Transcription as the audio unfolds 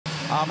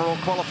Armour All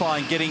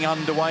qualifying getting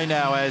underway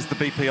now as the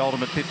BP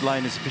Ultimate pit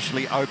lane is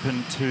officially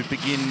open to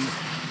begin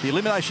the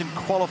elimination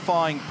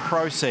qualifying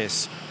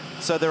process.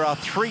 So there are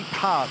 3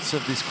 parts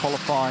of this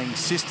qualifying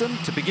system.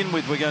 To begin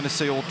with, we're going to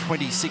see all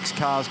 26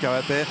 cars go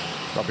out there.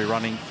 They'll be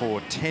running for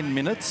 10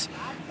 minutes.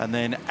 And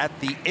then at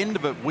the end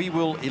of it, we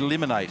will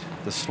eliminate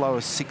the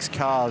slowest 6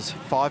 cars,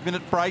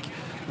 5-minute break.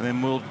 And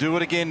then we'll do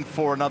it again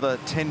for another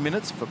 10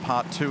 minutes for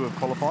part 2 of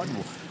qualifying.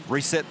 We'll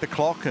reset the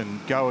clock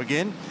and go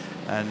again.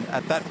 And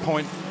at that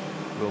point,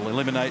 we'll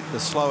eliminate the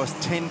slowest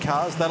 10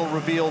 cars. That'll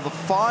reveal the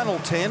final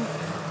 10.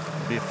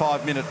 It'll be a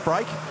 5-minute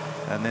break.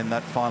 And then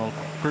that final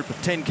group of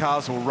 10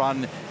 cars will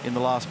run in the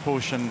last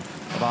portion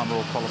of Armour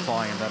All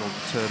qualifying, and that'll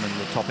determine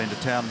the top end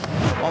of town.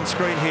 On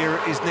screen here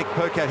is Nick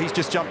Percat. He's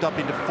just jumped up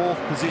into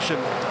 4th position.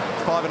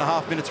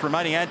 5.5 minutes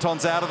remaining.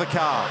 Anton's out of the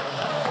car.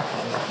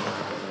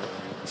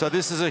 So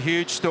this is a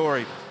huge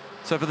story.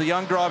 So for the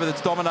young driver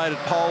that's dominated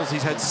poles,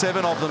 he's had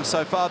 7 of them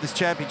so far this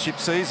championship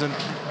season.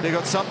 They've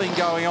got something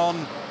going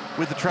on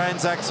with the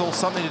transaxle,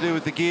 something to do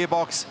with the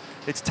gearbox.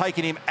 It's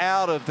taken him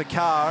out of the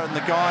car, and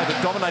the guy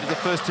that dominated the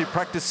first 2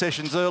 practice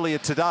sessions earlier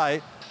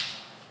today,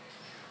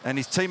 and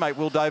his teammate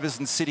Will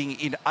Davison sitting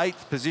in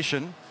 8th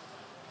position.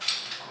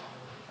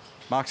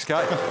 Mark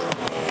Skate.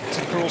 It's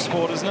a cruel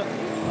sport, isn't it?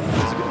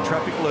 There's a bit of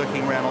traffic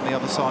lurking around on the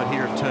other side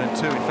here of turn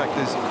 2. In fact,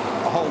 there's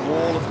a whole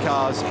wall of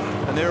cars,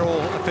 and they're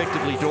all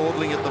effectively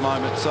dawdling at the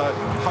moment. So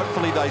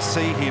hopefully they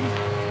see him.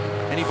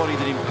 Anybody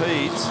that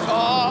impedes.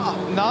 Oh,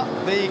 no,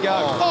 there you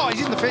go. Oh,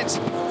 he's in the fence.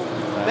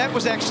 That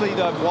was actually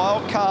the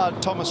wild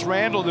card Thomas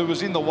Randall who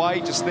was in the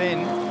way just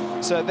then.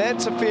 So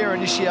that's a fair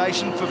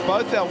initiation for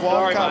both our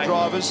wild card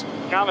drivers.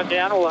 Calm it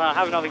down, we'll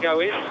have another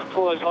go in.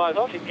 Pull those tyres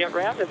off, you can get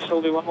round and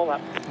still do one more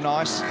lap.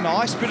 Nice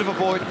bit of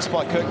avoidance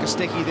by Kurt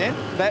Kostecki then.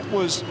 That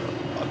was,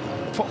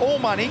 for all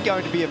money,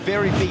 going to be a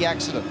very big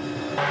accident.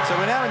 So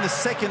we're now in the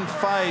 2nd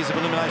phase of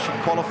elimination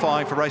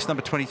qualifying for race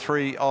number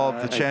 23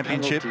 of the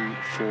championship. Penalty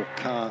for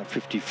car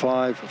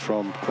 55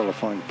 from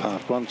qualifying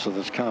part 1. So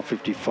there's car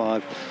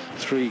 55,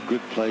 3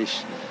 grid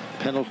place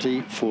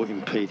penalty for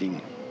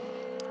impeding.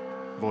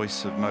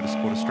 Voice of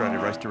Motorsport Australia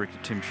race director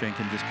Tim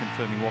Schenken just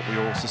confirming what we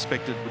all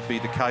suspected would be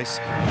the case.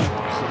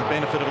 So the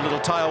benefit of a little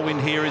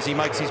tailwind here as he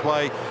makes his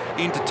way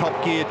into top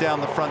gear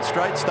down the front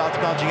straight, starts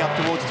nudging up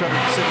towards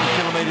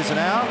 270 kilometres an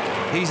hour.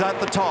 He's at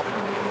the top.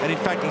 And in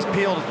fact, he's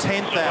peeled a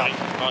 10th out.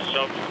 Nice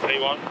job,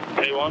 P1.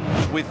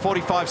 With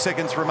 45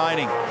 seconds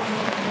remaining.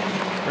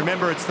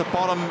 Remember, it's the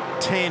bottom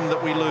 10 that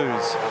we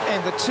lose.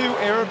 And the 2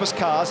 Erebus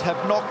cars have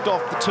knocked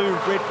off the 2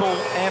 Red Bull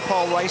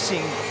Ampol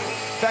Racing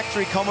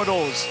factory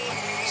Commodores.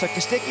 So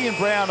Kostecki and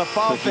Brown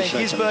above Van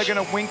Gisbergen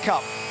and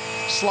Whincup.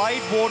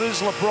 Slade, Waters,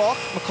 LeBrock.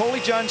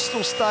 Macaulay Jones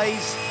still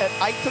stays at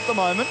 8th at the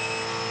moment.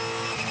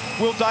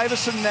 Will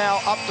Davison now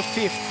up to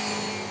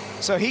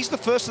 5th. So he's the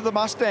first of the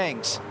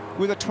Mustangs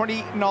with a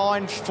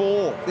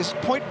 29.4. There's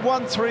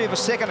 0.13 of a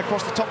second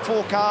across the top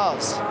 4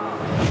 cars.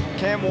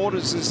 Cam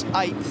Waters is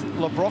 8th.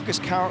 LeBrock is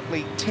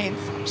currently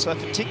 10th. So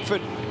for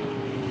Tickford,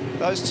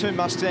 those 2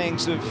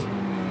 Mustangs have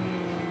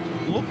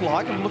looked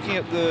like, I'm looking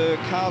at the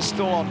cars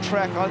still on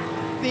track, I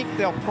think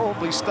they'll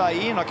probably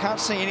stay in. I can't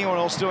see anyone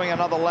else doing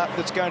another lap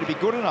that's going to be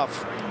good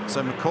enough.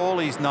 So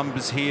Macaulay's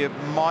numbers here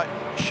might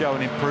show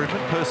an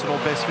improvement. Personal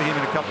best for him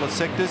in a couple of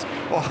sectors.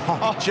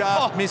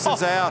 Just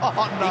misses out.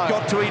 No. He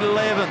got to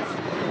 11th.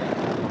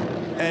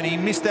 And he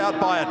missed out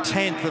by a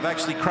 10th of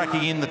actually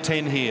cracking in the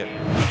 10 here.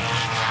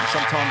 And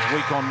sometimes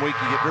week on week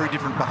you get very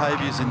different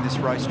behaviours in this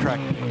racetrack.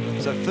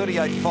 So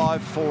 38.5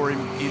 for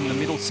him in the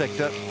middle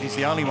sector. He's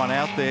the only one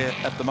out there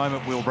at the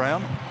moment, Will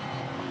Brown.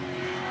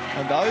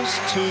 And those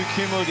 2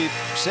 cumulative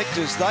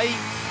sectors, they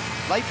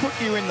put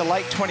you in the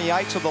late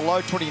 28s or the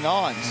low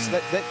 29s.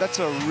 That's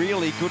a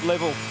really good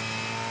level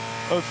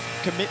of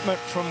commitment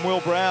from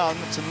Will Brown.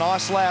 It's a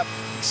nice lap.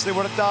 Let's see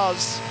what it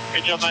does.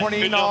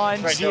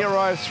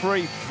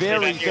 29.03.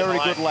 Very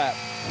good lap.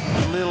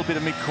 A little bit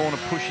of mid-corner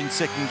push in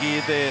 2nd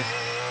gear there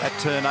at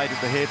turn 8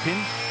 at the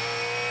hairpin.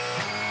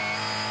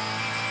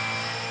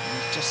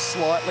 Just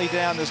slightly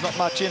down. There's not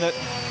much in it.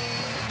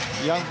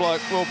 Young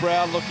bloke Will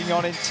Brown looking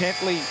on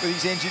intently with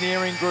his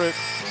engineering group.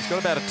 He's got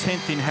about a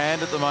 10th in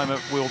hand at the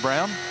moment, Will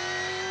Brown.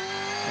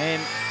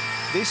 And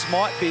this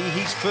might be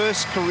his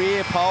first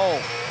career pole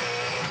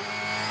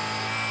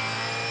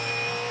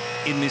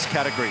in this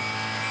category.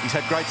 He's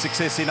had great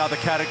success in other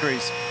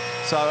categories.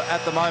 So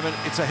at the moment,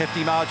 it's a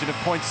hefty margin of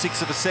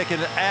 0.6 of a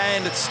second,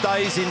 and it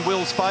stays in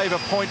Will's favour,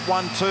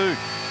 0.12.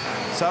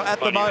 So at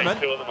the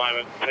moment,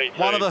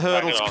 one of the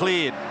hurdles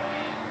cleared.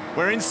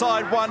 We're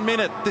inside 1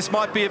 minute. This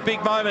might be a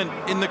big moment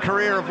in the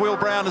career of Will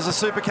Brown as a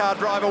supercar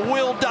driver.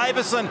 Will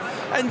Davison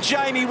and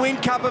Jamie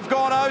Whincup have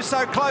gone oh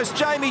so close.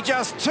 Jamie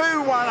just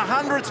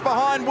 2/100ths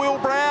behind Will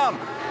Brown.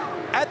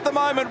 At the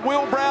moment,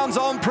 Will Brown's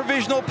on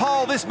provisional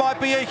pole. This might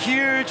be a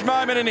huge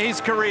moment in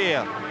his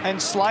career. And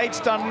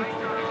Slade's done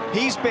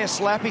his best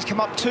lap. He's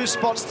come up 2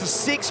 spots to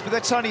 6th, but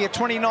that's only a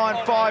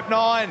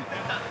 29.59.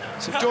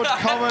 So George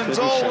Commons,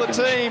 all the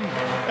team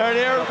are at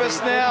Erebus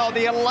now.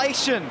 The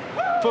elation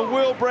for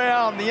Will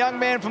Brown, the young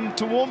man from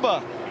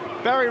Toowoomba.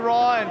 Barry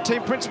Ryan,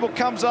 team principal,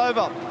 comes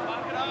over.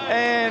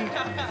 And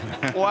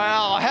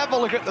wow, have a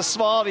look at the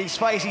smile on his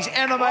face. He's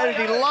animated,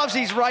 he loves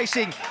his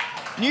racing.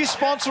 New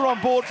sponsor on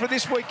board for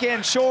this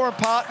weekend, Shaw and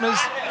Partners.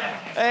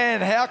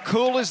 And how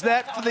cool is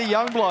that for the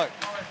young bloke?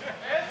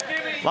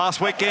 Last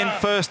weekend,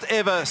 first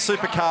ever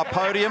supercar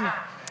podium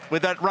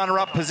with that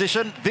runner-up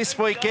position. This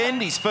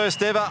weekend, his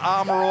first ever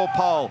Armour All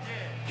pole.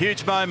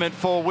 Huge moment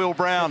for Will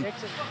Brown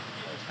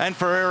and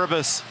for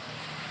Erebus.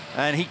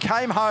 And he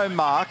came home,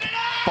 Mark,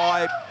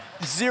 by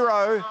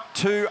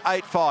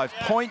 0.285,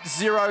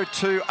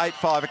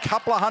 0.0285, a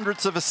couple of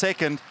hundredths of a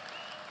second.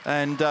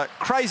 And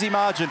crazy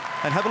margin.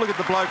 And have a look at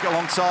the bloke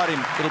alongside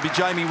him. It'll be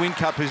Jamie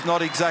Whincup, who's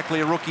not exactly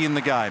a rookie in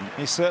the game.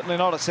 He's certainly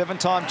not a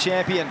 7-time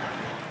champion.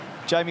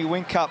 Jamie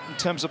Whincup, in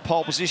terms of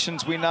pole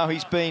positions, we know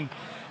he's been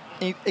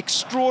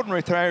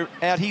extraordinary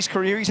throughout his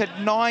career. He's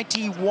had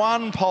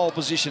 91 pole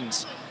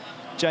positions,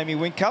 Jamie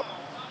Whincup.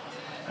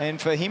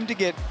 And for him to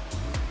get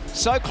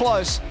so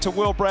close to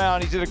Will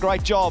Brown, he did a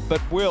great job,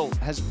 but Will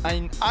has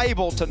been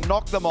able to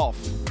knock them off.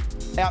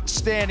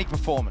 Outstanding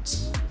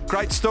performance.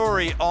 Great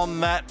story on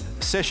that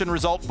session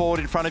result board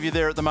in front of you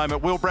there at the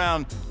moment. Will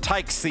Brown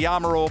takes the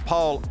Armour All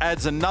pole,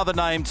 adds another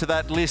name to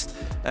that list,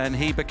 and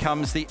he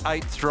becomes the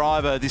 8th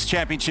driver this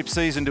championship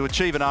season to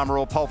achieve an Armour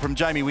All pole from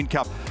Jamie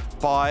Whincup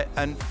by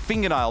a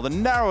fingernail, the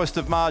narrowest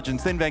of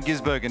margins, then Van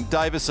Gisbergen and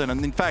Davison.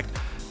 And in fact,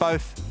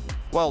 both,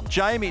 well,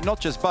 Jamie, not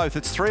just both,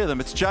 it's 3 of them.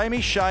 It's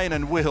Jamie, Shane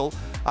and Will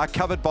are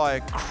covered by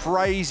a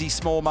crazy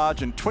small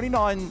margin,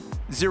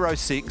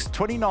 29.06,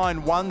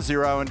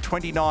 29.10 and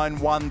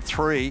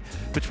 29.13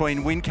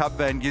 between Whincup,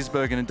 Van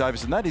Gisbergen and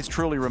Davison. That is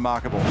truly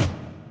remarkable.